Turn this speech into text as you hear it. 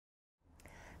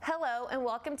Hello and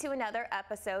welcome to another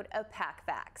episode of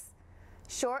PacFaq.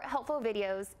 Short, helpful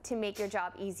videos to make your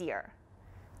job easier.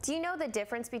 Do you know the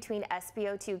difference between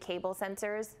SpO2 cable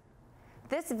sensors?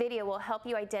 This video will help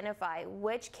you identify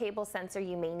which cable sensor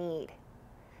you may need,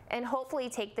 and hopefully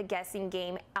take the guessing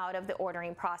game out of the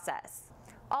ordering process.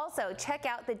 Also, check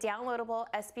out the downloadable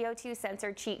SpO2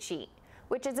 sensor cheat sheet,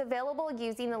 which is available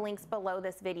using the links below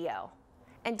this video.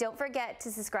 And don't forget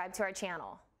to subscribe to our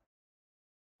channel.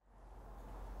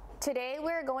 Today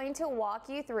we're going to walk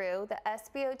you through the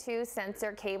SpO2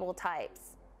 sensor cable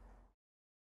types.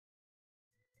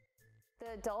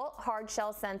 The adult hard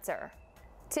shell sensor,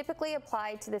 typically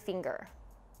applied to the finger.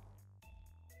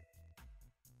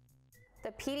 The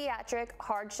pediatric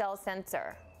hard shell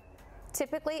sensor,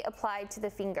 typically applied to the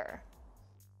finger.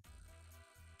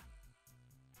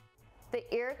 The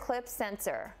ear clip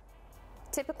sensor,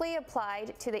 typically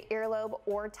applied to the earlobe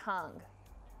or tongue.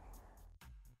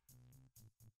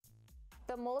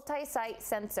 The multi-site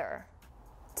sensor,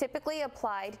 typically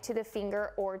applied to the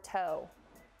finger or toe.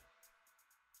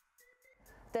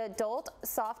 The adult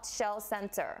soft shell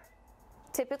sensor,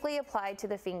 typically applied to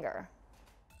the finger.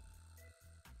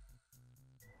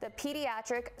 The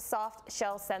pediatric soft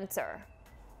shell sensor,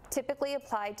 typically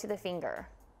applied to the finger.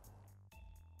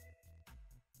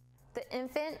 The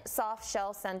infant soft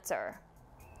shell sensor,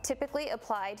 typically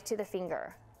applied to the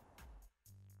finger.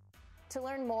 To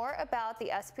learn more about the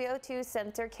SpO2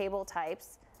 sensor cable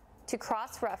types, to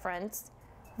cross-reference,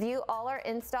 view all our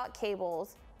in-stock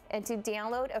cables, and to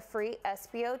download a free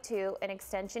SpO2 and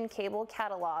extension cable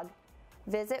catalog,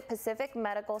 visit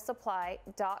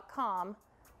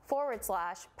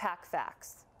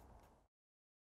pacificmedicalsupply.com/PacFaq.